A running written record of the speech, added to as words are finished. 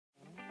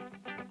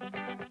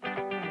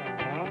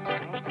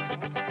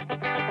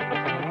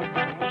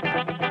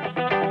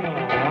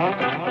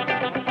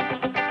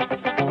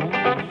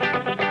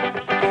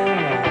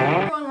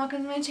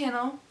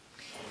channel.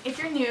 If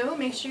you're new,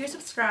 make sure you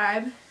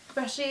subscribe,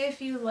 especially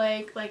if you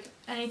like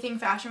anything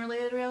fashion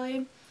related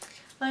really.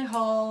 Like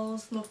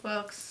hauls,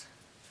 lookbooks,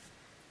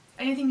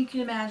 anything you can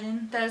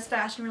imagine that is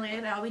fashion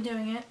related, I'll be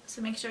doing it.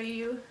 So make sure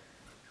you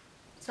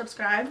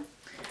subscribe.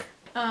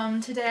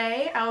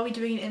 Today I will be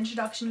doing an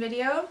introduction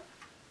video.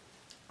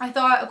 I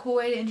thought a cool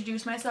way to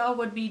introduce myself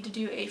would be to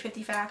do a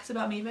 50 facts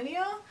about me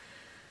video.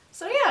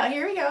 So yeah,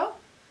 here we go.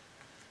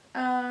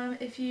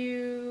 If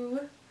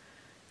you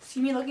see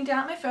me looking down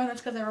at my phone,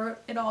 that's because I wrote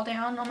it all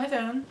down on my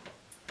phone,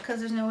 because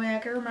there's no way I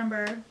can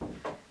remember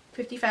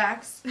 50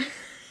 facts.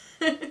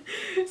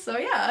 So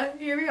yeah,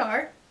 here we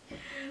are.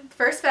 The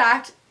first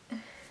fact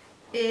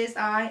is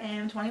I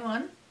am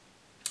 21.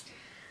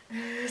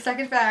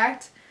 Second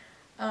fact,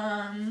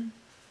 I'm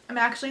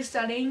actually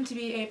studying to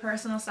be a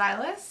personal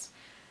stylist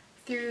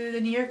through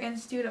the New York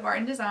Institute of Art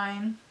and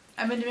Design.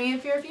 I've been doing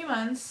it for a few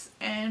months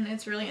and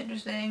it's really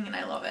interesting and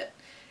I love it.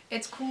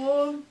 It's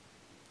cool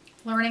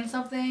learning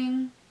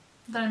something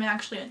that I'm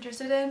actually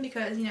interested in,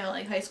 because, you know,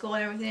 like high school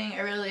and everything, I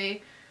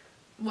really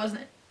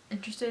wasn't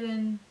interested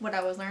in what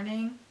I was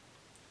learning.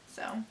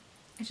 So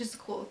it's just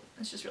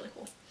really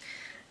cool.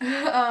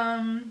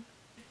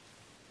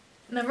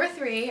 Number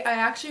 3, I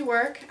actually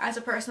work as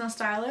a personal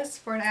stylist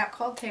for an app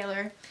called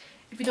Tailor.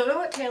 If you don't know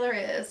what Tailor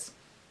is,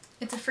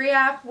 it's a free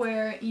app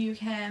where you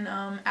can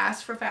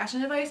ask for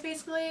fashion advice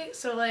basically.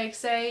 So like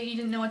say you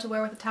didn't know what to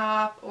wear with a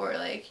top, or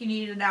like you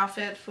needed an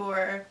outfit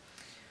for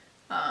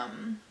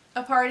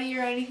a party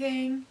or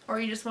anything, or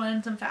you just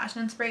wanted some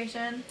fashion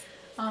inspiration,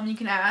 you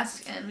can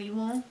ask and we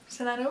will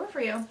send that over for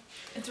you.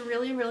 It's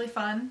really, really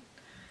fun.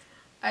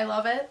 I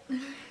love it.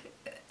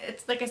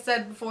 It's like I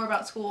said before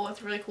about school,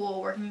 it's really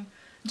cool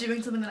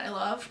doing something that I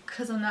love,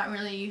 because I'm not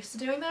really used to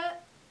doing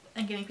that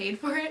and getting paid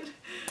for it.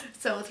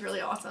 So it's really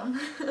awesome.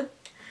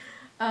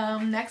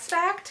 Next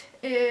fact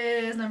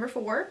is number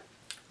 4.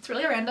 It's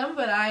really random,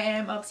 but I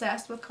am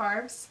obsessed with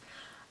carbs.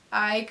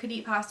 I could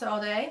eat pasta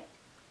all day,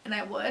 and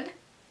I would.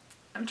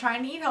 I'm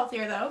trying to eat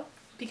healthier though,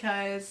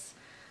 because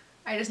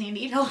I just need to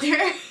eat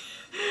healthier.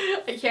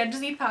 I can't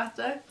just eat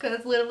pasta, because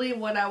it's literally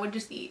what I would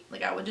just eat.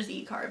 Like I would just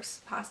eat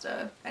carbs,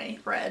 pasta, any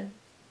bread,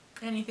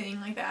 anything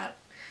like that.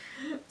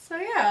 So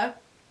yeah,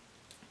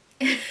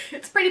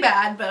 it's pretty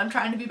bad, but I'm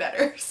trying to be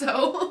better.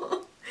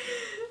 So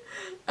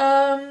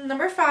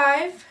number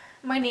 5,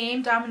 my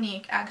name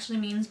Dominique actually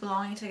means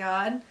belonging to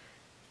God,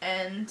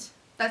 and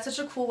that's such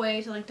a cool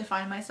way to like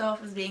define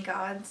myself as being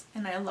God's,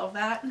 and I love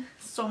that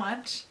so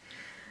much.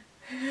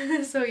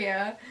 So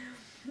yeah,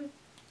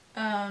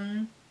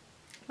 my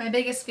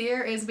biggest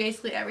fear is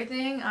basically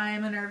everything. I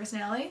am a nervous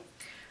Nelly.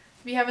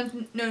 If you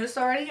haven't noticed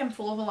already, I'm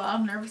full of a lot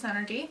of nervous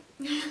energy.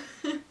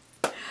 I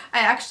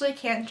actually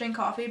can't drink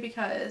coffee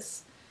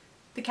because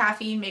the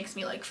caffeine makes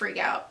me like freak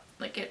out.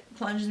 Like it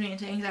plunges me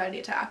into anxiety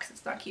attacks.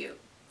 It's not cute.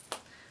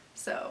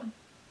 So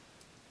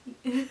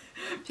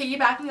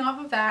piggybacking off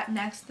of that,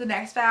 the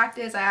next fact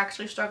is I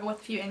actually struggle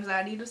with a few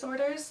anxiety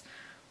disorders,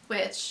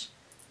 which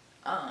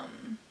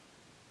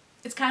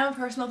it's kind of a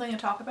personal thing to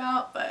talk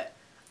about, but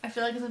I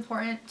feel like it's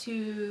important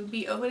to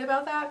be open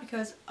about that,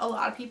 because a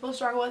lot of people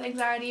struggle with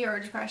anxiety or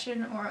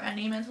depression or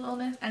any mental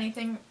illness, a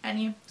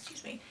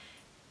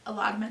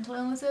lot of mental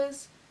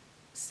illnesses.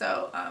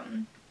 So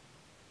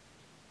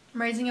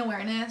raising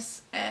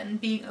awareness and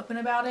being open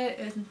about it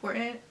is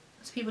important,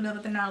 so people know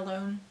that they're not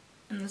alone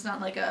and it's not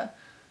like a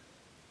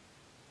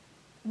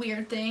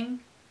weird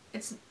thing.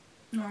 It's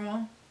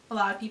normal. A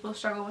lot of people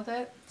struggle with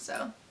it,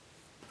 so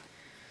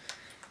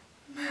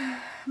I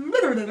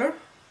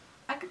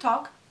can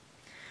talk.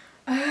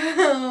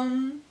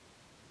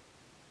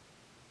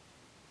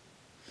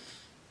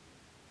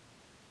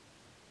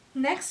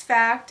 Next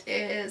fact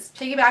is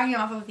piggybacking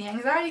off of the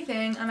anxiety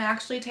thing. I'm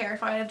actually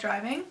terrified of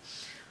driving.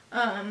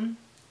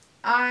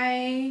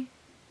 I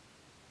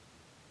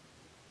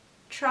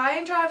try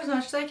and drive as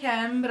much as I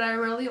can, but I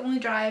really only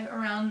drive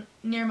around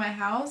near my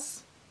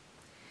house.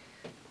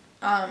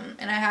 And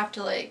I have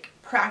to like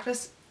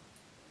practice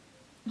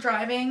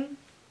driving,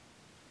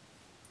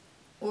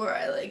 or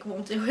I like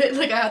won't do it.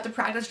 Like I have to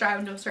practice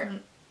driving to a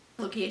certain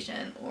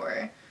location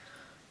or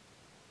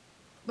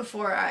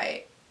before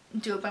I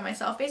do it by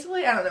myself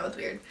basically. I don't know, it's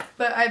weird.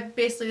 But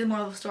the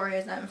moral of the story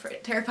is I'm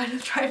terrified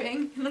of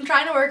driving, and I'm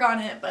trying to work on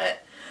it,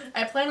 but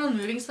I plan on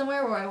moving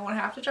somewhere where I won't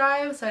have to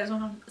drive, so I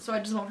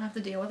just won't have to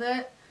deal with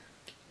it.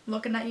 I'm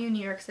looking at you,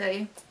 New York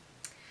City.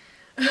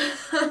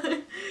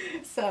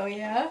 So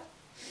yeah.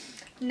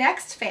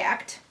 Next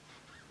fact.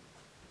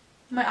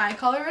 My eye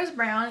color is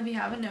brown, if you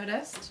haven't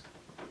noticed.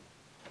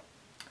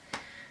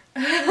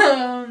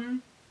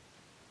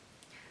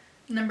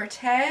 Number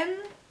 10.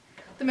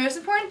 The most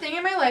important thing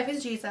in my life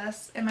is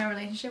Jesus and my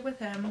relationship with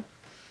him.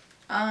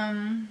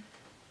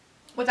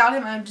 Without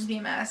him, I would just be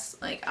a mess.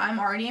 Like, I'm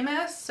already a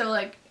mess, so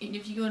like,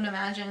 if you can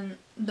imagine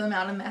the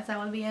amount of mess I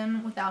would be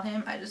in without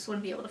him, I just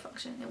wouldn't be able to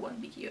function. It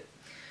wouldn't be cute.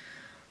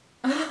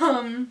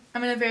 I'm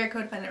in a very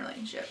codependent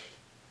relationship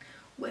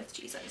with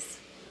Jesus.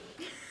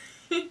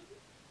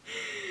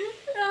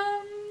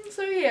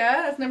 So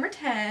yeah, that's number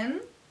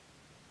 10.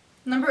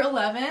 Number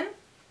 11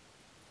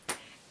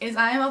 is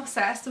I am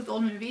obsessed with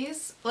old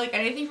movies. Like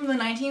anything from the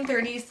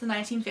 1930s to the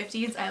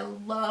 1950s. I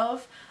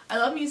love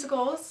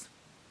musicals.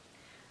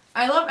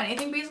 I love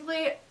anything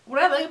basically.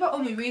 What I like about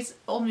old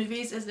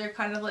movies is they're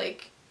kind of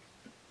like,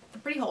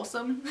 they're pretty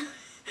wholesome.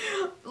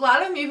 A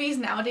lot of movies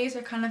nowadays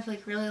are kind of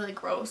like really like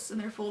gross,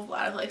 and they're full of a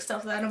lot of like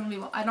stuff that I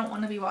don't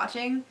want to be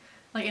watching,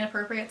 like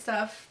inappropriate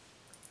stuff.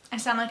 I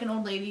sound like an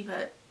old lady,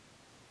 but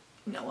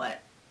you know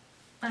what?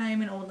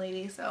 I'm an old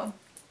lady, so.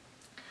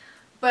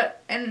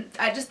 But, and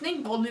I just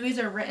think old movies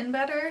are written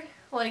better.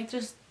 Like,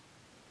 just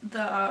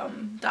the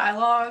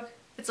dialogue,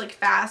 it's like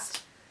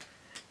fast,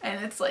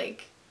 and it's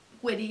like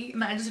witty,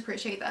 and I just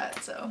appreciate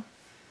that, so.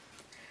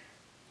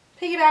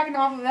 Piggybacking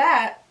off of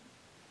that,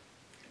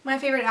 my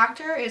favorite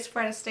actor is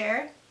Fred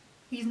Astaire.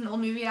 He's an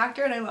old movie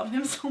actor, and I love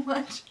him so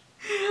much.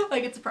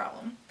 Like, it's a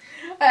problem.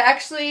 I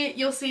actually,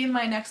 you'll see in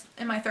my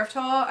thrift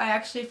haul, I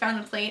actually found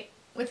a plate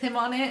with him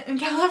on it in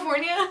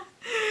California,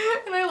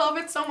 and I love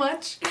it so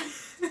much.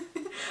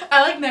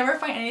 I like never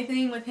find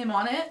anything with him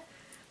on it,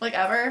 like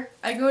ever.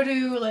 I go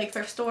to like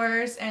thrift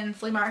stores and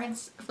flea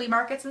markets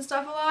and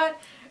stuff a lot,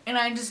 and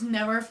I just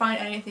never find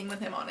anything with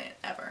him on it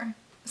ever.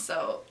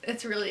 So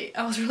it's really,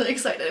 I was really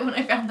excited when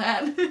I found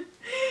that.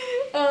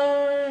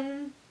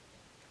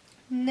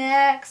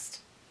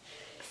 Next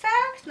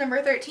fact,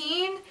 number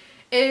 13,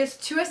 is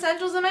 2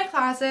 essentials in my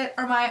closet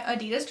are my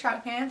Adidas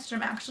track pants, which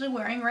I'm actually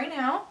wearing right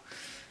now.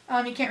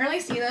 You can't really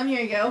see them.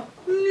 Here you go.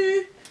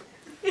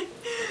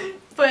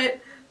 But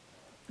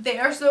they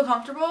are so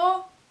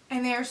comfortable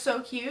and they are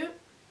so cute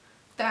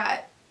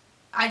that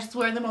I just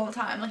wear them all the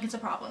time like it's a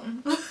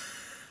problem.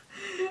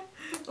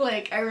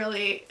 Like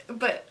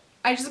but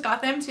I just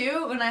got them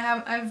too, and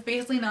I've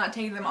basically not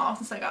taken them off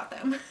since I got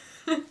them.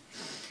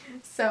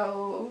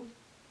 So,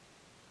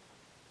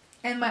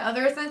 and my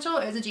other essential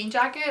is a jean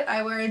jacket.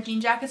 I wear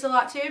jean jackets a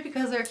lot too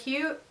because they're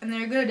cute and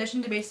they're a good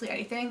addition to basically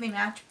anything. They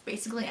match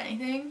basically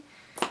anything,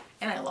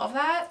 and I love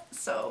that.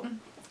 So,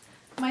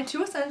 my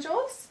 2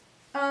 essentials.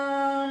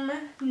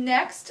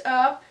 Next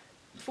up,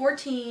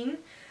 14.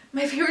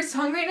 My favorite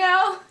song right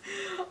now.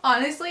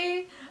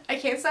 Honestly, I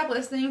can't stop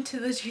listening to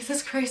the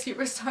Jesus Christ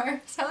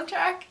Superstar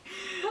soundtrack.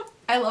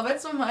 I love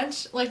it so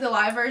much. Like the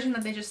live version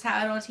that they just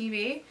had on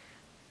TV.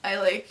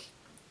 I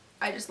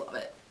just love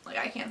it. Like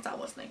I can't stop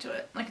listening to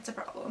it. Like it's a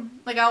problem.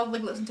 Like I'll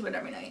like listen to it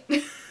every night.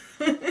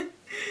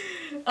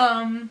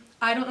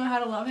 I Don't Know How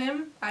to Love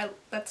Him.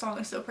 That song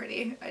is so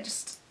pretty.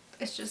 It's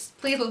just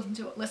please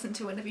listen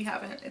to it if you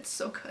haven't. It's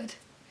so good.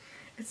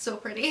 It's so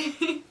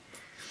pretty.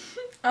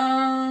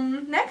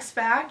 Next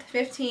fact,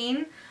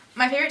 15.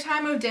 My favorite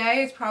time of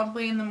day is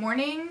probably in the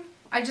morning.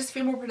 I just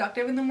feel more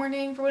productive in the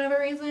morning for whatever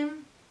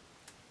reason.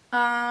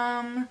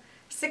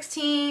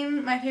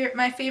 16.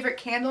 My favorite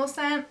candle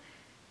scent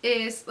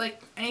is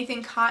like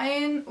anything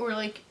cotton or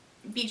like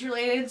beach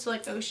related, so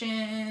like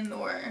ocean,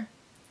 or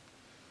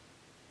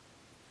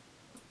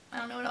I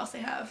don't know what else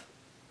they have.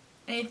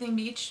 Anything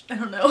beach? I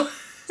don't know.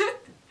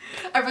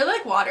 I really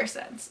like water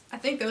scents. I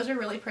think those are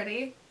really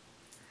pretty.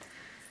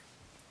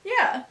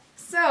 Yeah,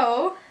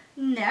 so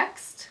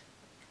next,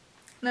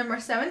 number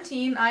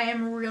 17, I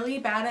am really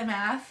bad at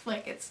math.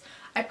 Like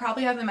I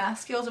probably have the math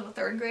skills of a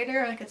 3rd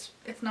grader. Like it's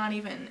not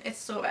even, it's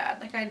so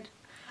bad. Like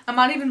I'm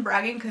not even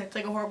bragging because it's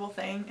like a horrible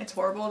thing. It's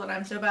horrible that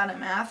I'm so bad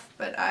at math,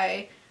 but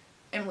I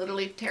am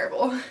literally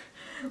terrible.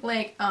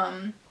 Like,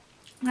 when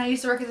I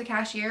used to work as a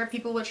cashier,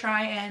 people would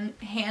try and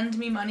hand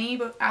me money,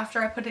 but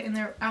after I put it in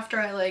there, after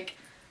I like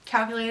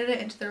calculated it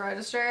into the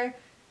register,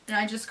 and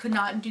I just could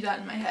not do that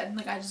in my head.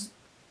 Like,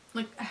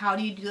 how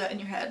do you do that in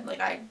your head? Like,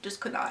 I just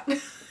could not.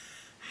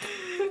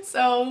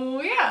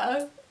 So,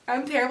 yeah.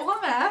 I'm terrible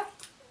at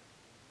math.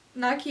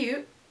 Not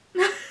cute.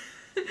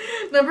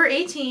 Number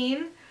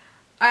 18.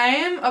 I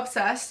am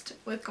obsessed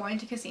with going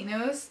to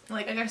casinos.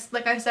 Like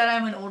I said,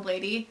 I'm an old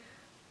lady.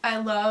 I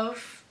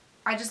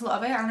just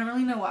love it. I don't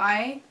really know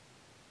why.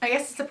 I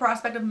guess it's the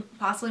prospect of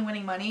possibly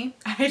winning money.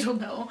 I don't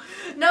know.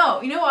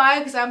 No, you know why?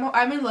 Because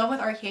I'm in love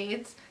with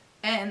arcades,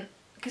 and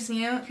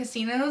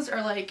casinos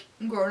are like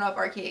grown-up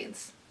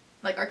arcades.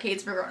 Like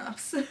arcades for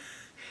grown-ups.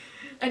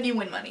 And you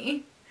win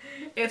money.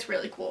 It's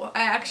really cool.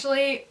 I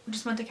actually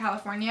just went to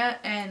California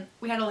and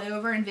we had a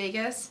layover in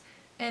Vegas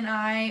and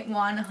I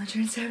won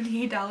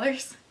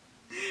 $178.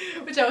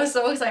 Which I was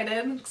so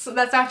excited. So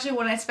that's actually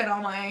when I spent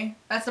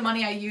that's the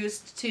money I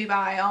used to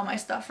buy all my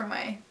stuff for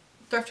my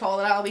thrift haul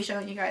that I'll be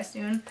showing you guys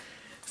soon.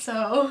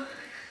 So,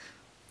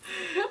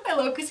 I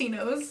love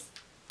casinos.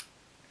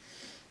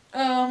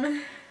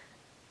 Number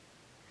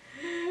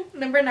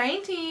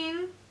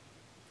 19.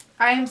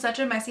 I am such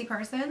a messy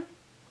person.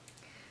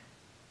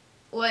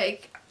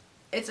 Like,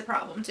 it's a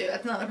problem too.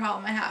 That's another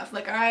problem I have.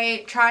 Like,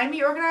 I try and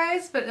be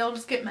organized, but it'll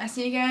just get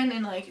messy again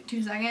in like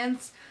 2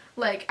 seconds.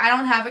 Like, I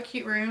don't have a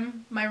cute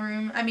room.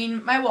 I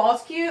mean, my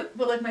wall's cute,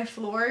 but like my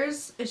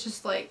floors, it's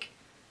just like,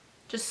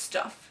 just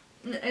stuff.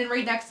 And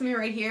right next to me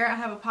right here, I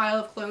have a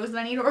pile of clothes that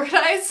I need to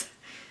organize.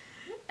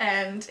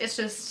 And it's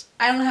just,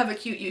 I don't have a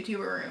cute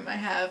YouTuber room. I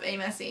have a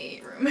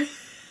messy room.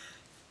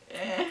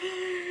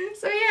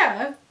 So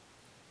yeah.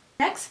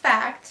 Next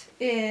fact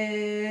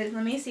is,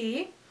 let me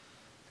see.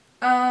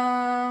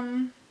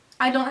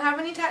 I don't have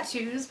any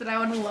tattoos, but I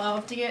would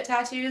love to get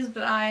tattoos,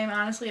 but I'm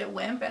honestly a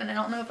wimp and I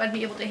don't know if I'd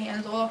be able to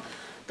handle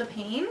the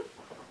pain.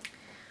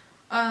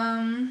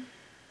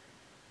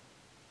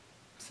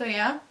 So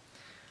yeah.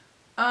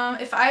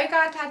 If I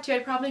got a tattoo,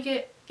 I'd probably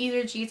get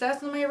either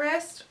Jesus on my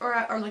wrist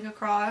or like a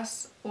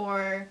cross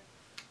or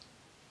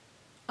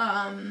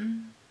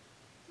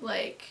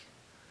like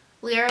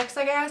lyrics,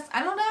 I guess.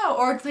 I don't know.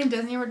 Or something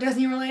Disney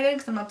related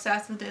because I'm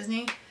obsessed with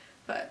Disney.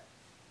 But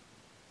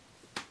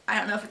I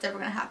don't know if it's ever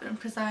going to happen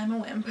because I'm a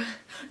wimp.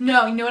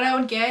 No, you know what I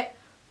would get?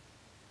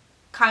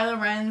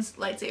 Kylo Ren's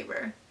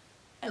lightsaber.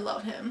 I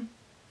love him.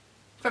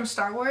 From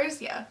Star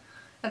Wars? Yeah.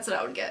 That's what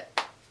I would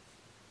get.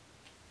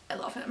 I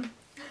love him.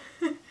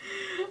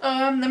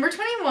 Number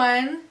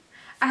 21.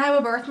 I have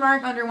a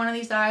birthmark under one of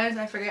these eyes.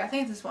 I forget. I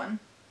think it's this one.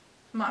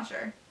 I'm not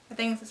sure. I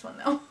think it's this one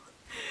though.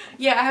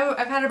 Yeah,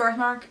 I've had a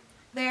birthmark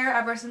there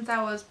ever since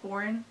I was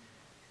born.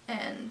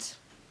 And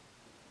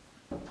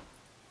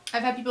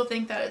I've had people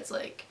think that it's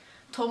like,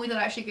 told me that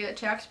I should get it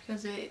checked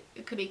because it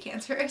could be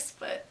cancerous,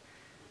 but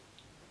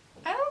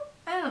I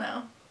don't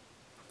know.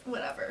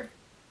 Whatever.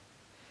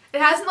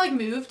 It hasn't like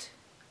moved,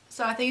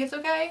 so I think it's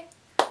okay,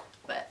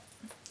 but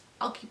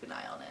I'll keep an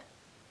eye on it.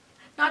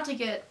 Not to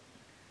get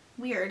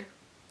weird.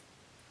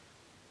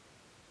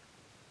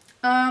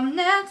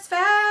 Next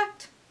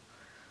fact.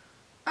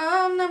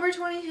 Number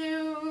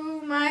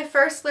 22. My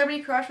first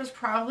celebrity crush was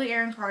probably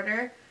Aaron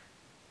Carter.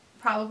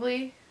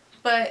 Probably.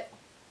 But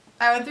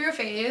I went through a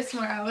phase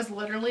where I was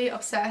literally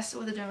obsessed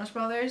with the Jonas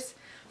Brothers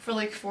for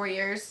like 4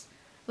 years.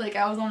 Like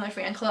I was on their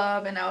fan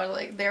club and I was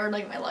like, they were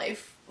like my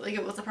life. Like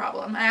it was a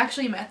problem. I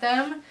actually met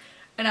them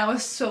and I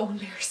was so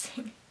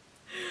embarrassing.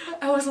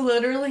 I was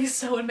literally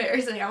so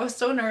embarrassing. I was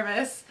so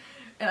nervous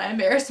and I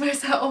embarrassed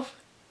myself.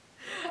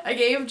 I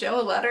gave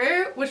Joe a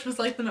letter, which was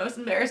like the most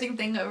embarrassing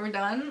thing I've ever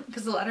done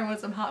because the letter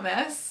was a hot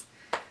mess.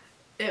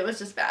 It was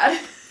just bad.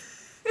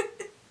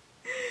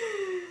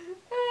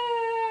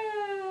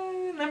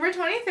 Number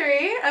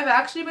 23. I've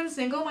actually been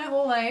single my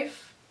whole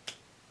life.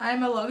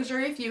 I'm a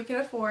luxury few can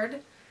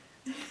afford.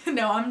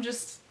 No, I'm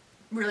just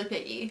really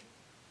picky.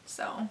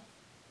 So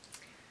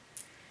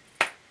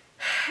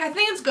I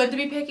think it's good to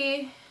be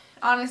picky.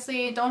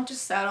 Honestly, don't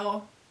just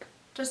settle.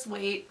 Just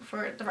wait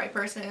for the right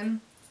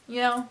person.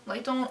 You know,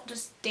 like don't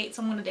just date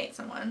someone to date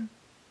someone.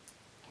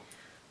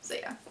 So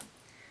yeah.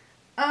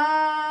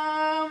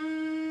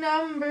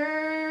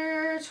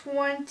 Number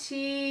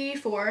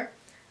 24.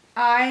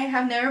 I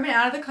have never been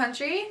out of the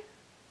country.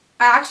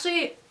 I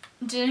actually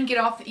didn't get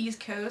off the East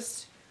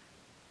Coast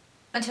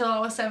until I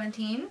was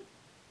 17.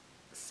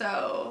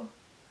 So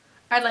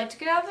I'd like to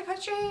get out of the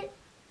country.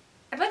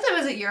 I'd like to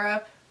visit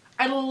Europe.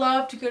 I'd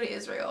love to go to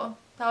Israel.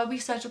 That would be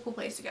such a cool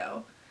place to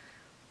go.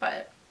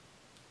 But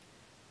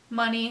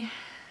money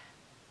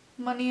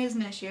is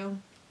an issue.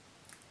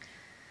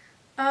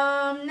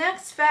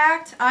 Next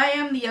fact, I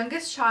am the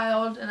youngest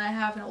child and I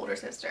have an older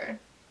sister.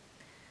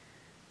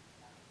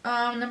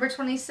 Number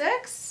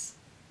 26,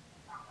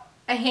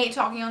 I hate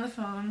talking on the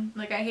phone.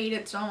 Like I hate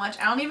it so much.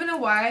 I don't even know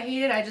why I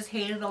hate it, I just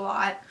hate it a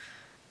lot.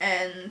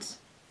 And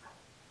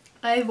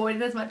I avoid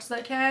it as much as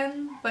I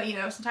can, but you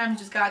know, sometimes you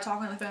just gotta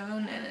talk on the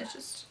phone and it's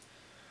just,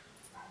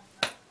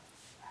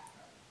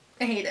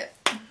 I hate it.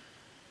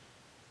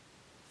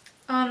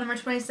 Number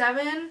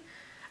 27,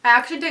 I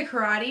actually did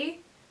karate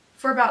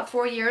for about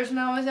 4 years when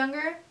I was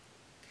younger.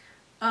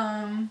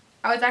 I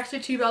was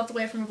actually 2 belts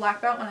away from a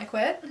black belt when I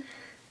quit.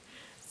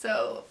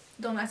 So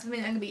don't mess with me,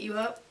 I'm gonna beat you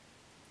up.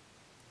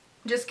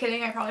 Just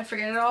kidding, I probably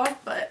forget it all,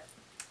 but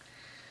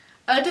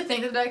I like to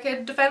think that I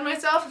could defend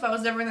myself if I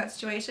was ever in that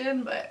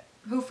situation, but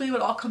hopefully it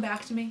would all come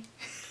back to me.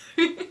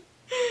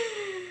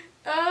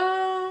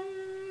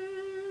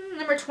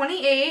 Number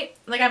 28,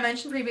 like I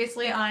mentioned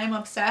previously, I am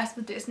obsessed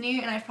with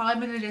Disney, and I've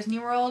probably been to Disney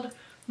World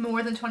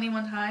more than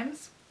 21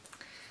 times.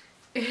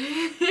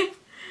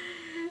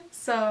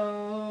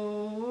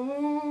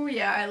 So,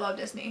 yeah, I love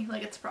Disney.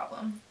 Like, it's a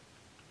problem.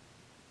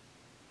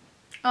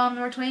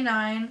 Number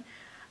 29,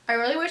 I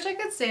really wish I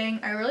could sing.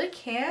 I really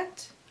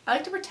can't. I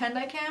like to pretend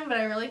I can, but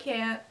I really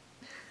can't.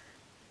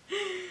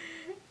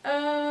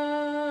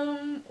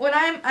 When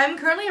I'm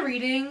currently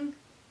reading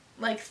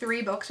like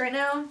 3 books right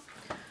now.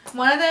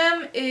 One of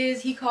them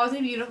is He Calls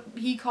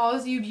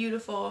You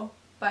Beautiful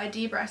by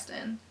Dee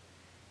Breston.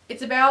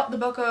 It's about the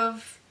book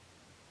of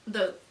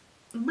the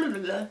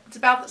it's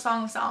about the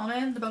Song of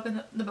Solomon, the book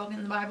in the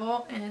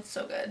Bible, and it's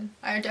so good.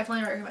 I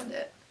definitely recommend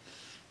it.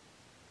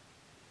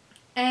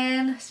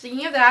 And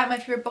speaking of that, my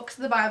favorite books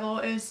of the Bible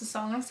is the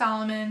Song of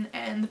Solomon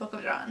and the Book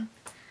of John.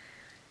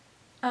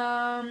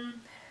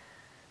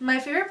 My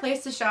favorite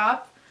place to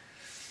shop,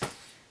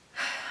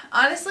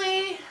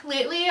 honestly,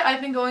 lately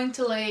I've been going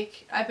to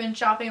I've been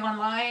shopping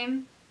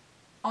online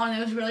on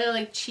those really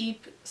like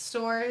cheap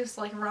stores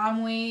like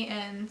Wowie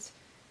and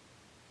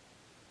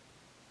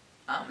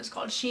it's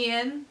called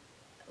Shein.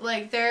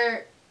 Like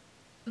they're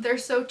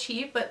so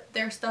cheap, but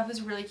their stuff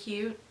is really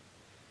cute.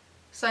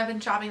 So I've been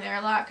shopping there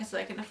a lot because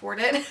I can afford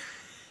it.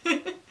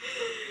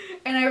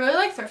 And I really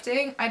like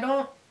thrifting. I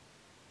don't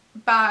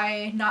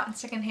buy not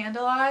secondhand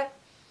a lot.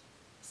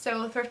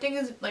 So thrifting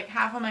is like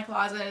half of my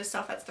closet is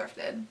stuff that's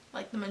thrifted,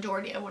 like the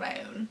majority of what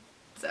I own.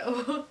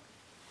 So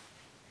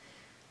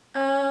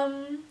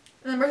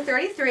number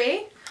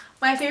 33,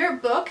 my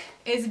favorite book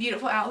is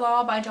Beautiful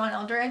Outlaw by John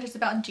Eldridge. It's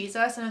about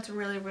Jesus and it's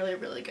really, really,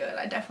 really good.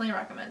 I definitely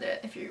recommend it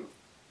if you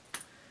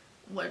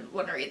would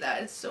want to read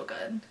that. It's so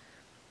good.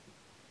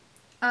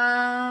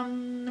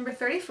 Number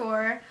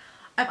 34,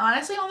 I'm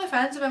honestly on the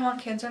fence if I want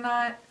kids or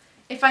not.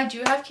 If I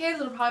do have kids,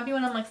 it'll probably be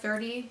when I'm like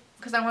 30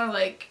 because I want to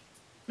like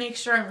make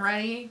sure I'm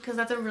ready because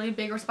that's a really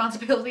big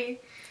responsibility.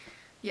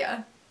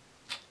 Yeah.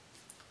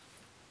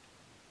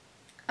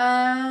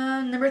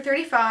 Number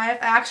 35, I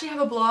actually have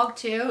a blog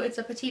too. It's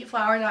a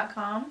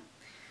petiteflower.com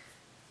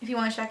if you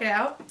want to check it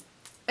out.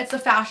 It's a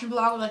fashion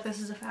blog, like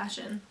this is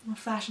I'm a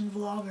fashion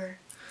vlogger.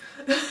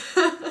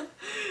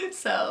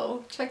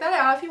 So check that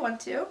out if you want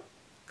to.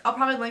 I'll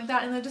probably link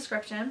that in the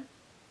description.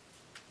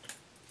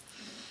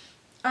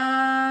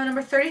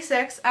 Number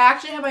 36, I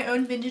actually have my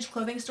own vintage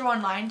clothing store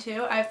online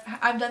too.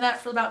 I've done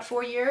that for about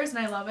 4 years and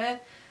I love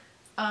it.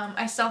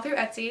 I sell through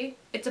Etsy.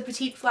 It's a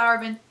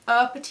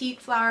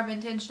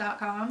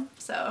petiteflowervintage.com.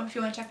 So if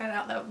you want to check that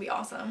out, that would be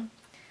awesome.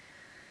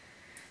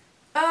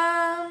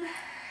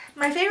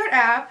 My favorite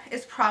app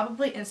is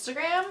probably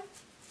Instagram.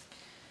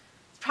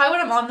 It's probably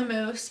what I'm on the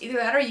most. Either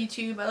that or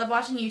YouTube. I love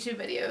watching YouTube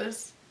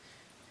videos.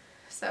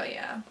 So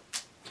yeah.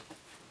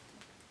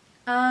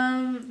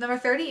 Number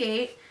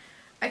 38.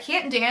 I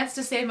can't dance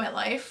to save my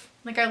life.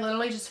 Like I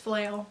literally just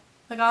flail.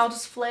 Like I'll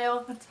just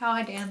flail. That's how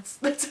I dance.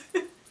 That's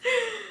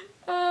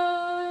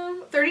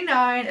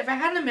 39. If I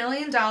had $1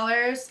 million,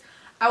 I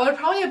would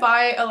probably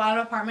buy a lot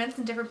of apartments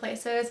in different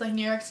places, like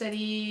New York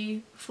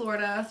City,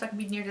 Florida, so I can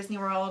be near Disney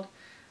World.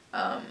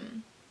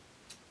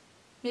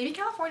 Maybe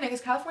California, because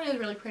California is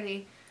really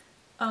pretty.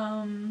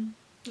 You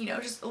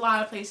know, just a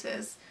lot of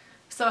places.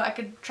 So I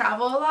could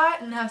travel a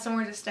lot and have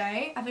somewhere to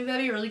stay. I think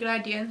that'd be a really good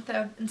idea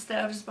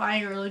instead of just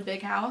buying a really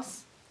big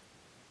house.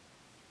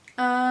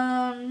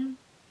 Number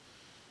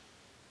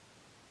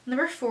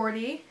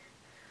 40.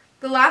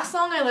 The last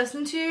song I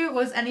listened to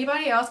was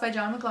Anybody Else by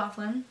John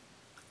McLaughlin.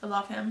 I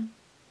love him.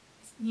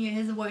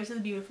 His voice is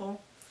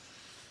beautiful.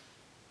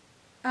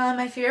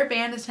 My favorite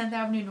band is 10th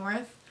Avenue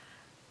North.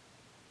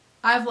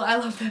 I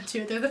love them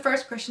too. They're the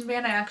first Christian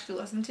band I actually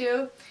listened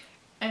to.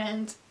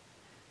 And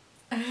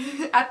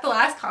at the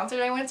last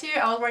concert I went to,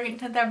 I was wearing a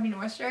 10th Avenue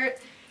North shirt.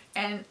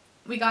 And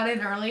we got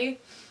in early.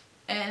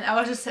 And I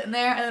was just sitting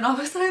there, and then all of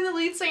a sudden the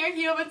lead singer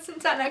came up and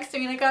sat next to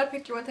me, and I got a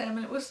picture with him,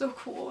 and it was so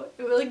cool.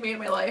 It really made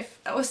my life.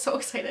 I was so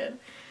excited.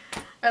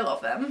 I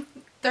love them.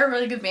 They're a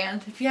really good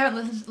band. If you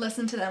haven't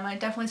listened to them, I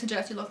definitely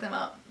suggest you look them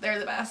up. They're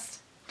the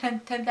best.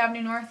 10th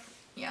Avenue North.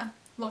 Yeah,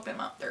 look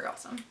them up. They're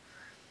awesome.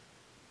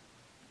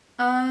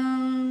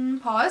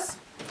 Pause.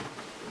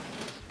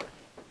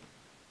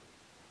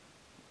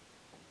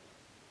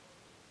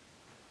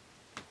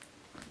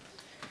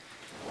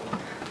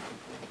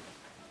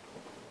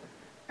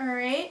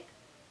 Alright,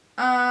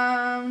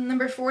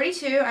 number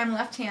 42, I'm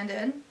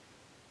left-handed.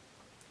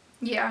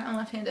 Yeah, I'm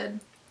left-handed.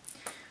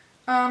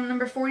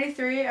 Number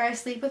 43, I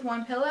sleep with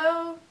one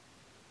pillow.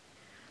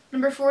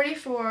 Number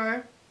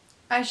 44,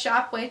 I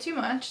shop way too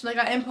much. Like,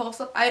 I impulse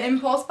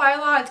buy a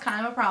lot. It's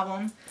kind of a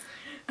problem.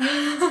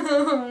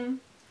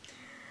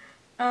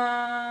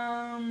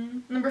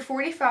 Number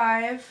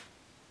 45,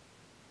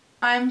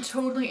 I'm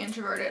totally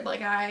introverted.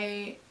 Like,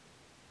 I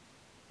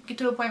get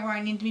to a point where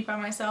I need to be by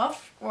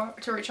myself or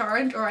to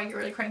recharge, or I get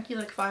really cranky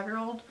like a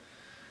 5-year-old.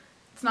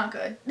 It's not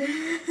good.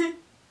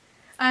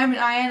 I'm an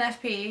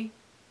INFP,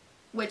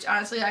 which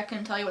honestly I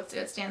couldn't tell you what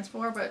it stands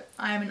for, but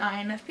I am an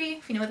INFP,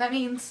 if you know what that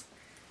means.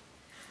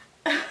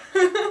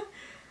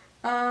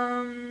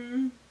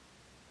 I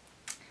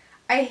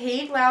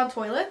hate loud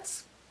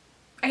toilets.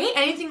 I hate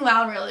anything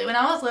loud really. When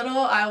I was little,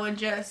 I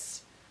would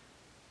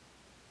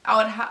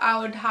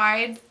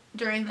hide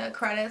during the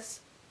credits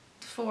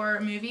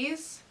for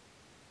movies.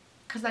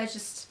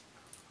 Because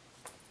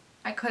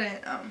I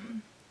couldn't,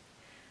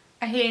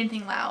 I hate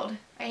anything loud.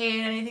 I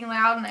hate anything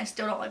loud, and I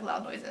still don't like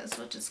loud noises,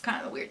 which is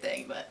kind of a weird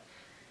thing, but,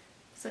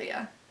 so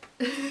yeah.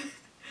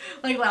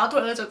 Like, loud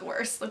toilets are the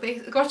worst. Like,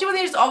 especially when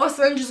they just all of a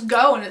sudden just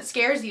go and it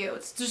scares you.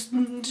 It's just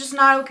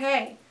not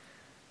okay.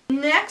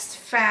 Next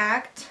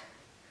fact,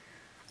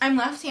 I'm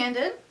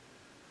left-handed.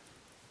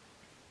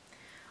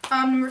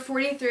 Number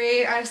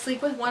 43, I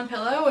sleep with one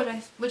pillow,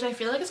 which I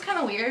feel like is kind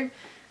of weird,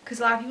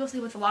 because a lot of people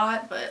sleep with a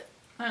lot, but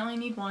I only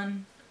need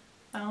one.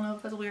 I don't know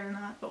if that's weird or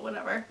not, but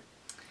whatever.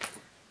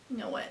 You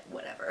know what?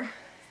 Whatever.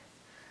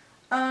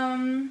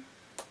 I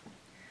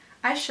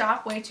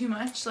shop way too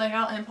much. Like,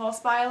 I'll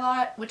impulse buy a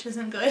lot, which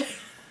isn't good.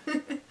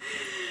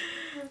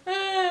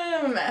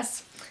 I'm a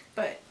mess.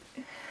 But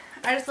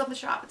I just love to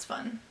shop. It's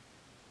fun.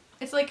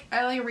 It's like,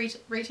 I like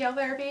retail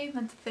therapy.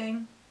 That's a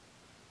thing.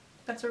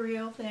 That's a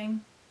real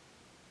thing.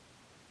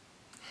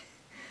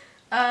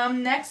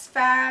 Next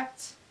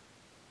fact.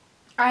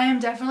 I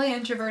am definitely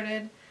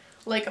introverted.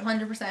 Like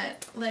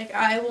 100%. Like,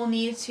 I will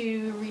need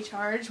to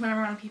recharge when I'm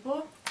around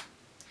people.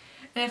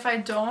 And if I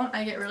don't,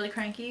 I get really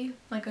cranky.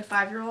 Like a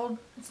 5-year-old.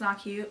 It's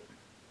not cute.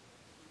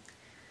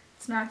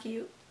 It's not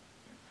cute.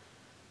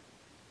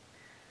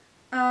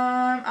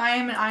 I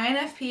am an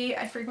INFP.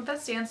 I forget what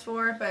that stands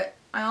for, but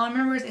all I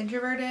remember is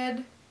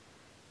introverted.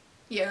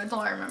 Yeah, that's all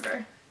I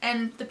remember.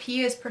 And the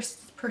P is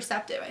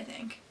perceptive, I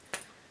think.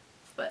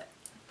 But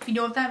if you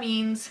know what that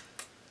means,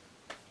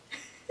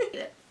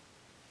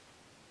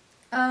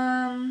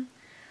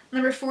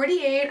 Number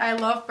 48, I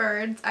love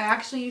birds. I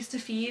actually used to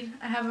feed.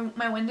 I have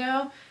my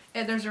window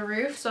and there's a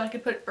roof, so I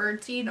could put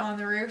bird seed on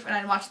the roof and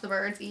I'd watch the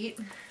birds eat.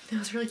 It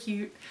was really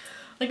cute.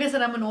 Like I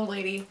said, I'm an old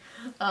lady.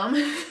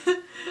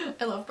 I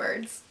love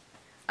birds.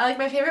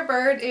 My favorite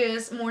bird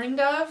is mourning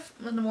dove.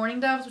 The mourning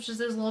doves, which is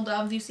those little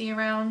doves you see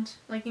around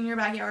like in your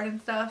backyard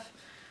and stuff.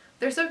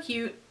 They're so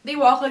cute. They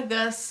walk like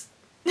this.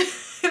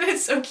 And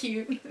it's so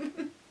cute.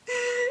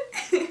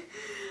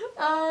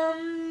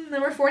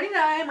 Number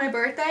 49, my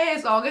birthday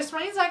is August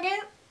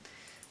 22nd.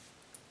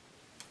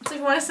 So if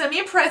you want to send me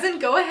a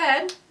present, go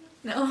ahead.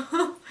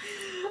 No.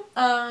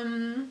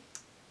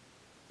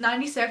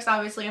 96,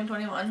 obviously, I'm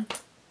 21.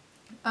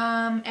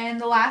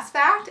 And the last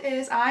fact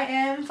is I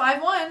am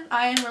 5'1".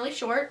 I am really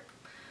short.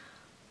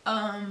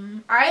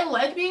 I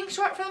like being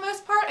short for the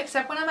most part,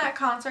 except when I'm at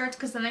concerts,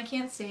 because then I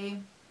can't see.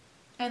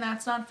 And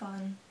that's not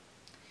fun.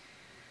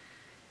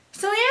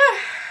 So yeah,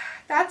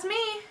 that's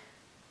me.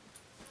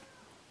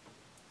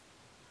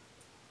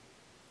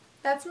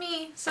 That's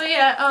me. So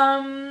yeah,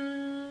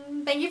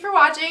 thank you for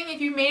watching.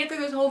 If you made it through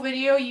this whole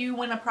video, you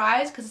win a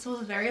prize because this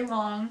was very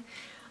long.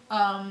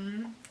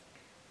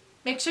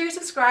 Make sure you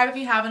subscribe if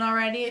you haven't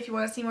already if you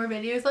want to see more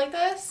videos like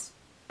this.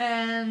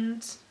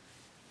 And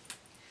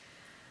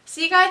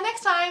see you guys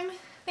next time.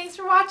 Thanks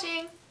for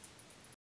watching.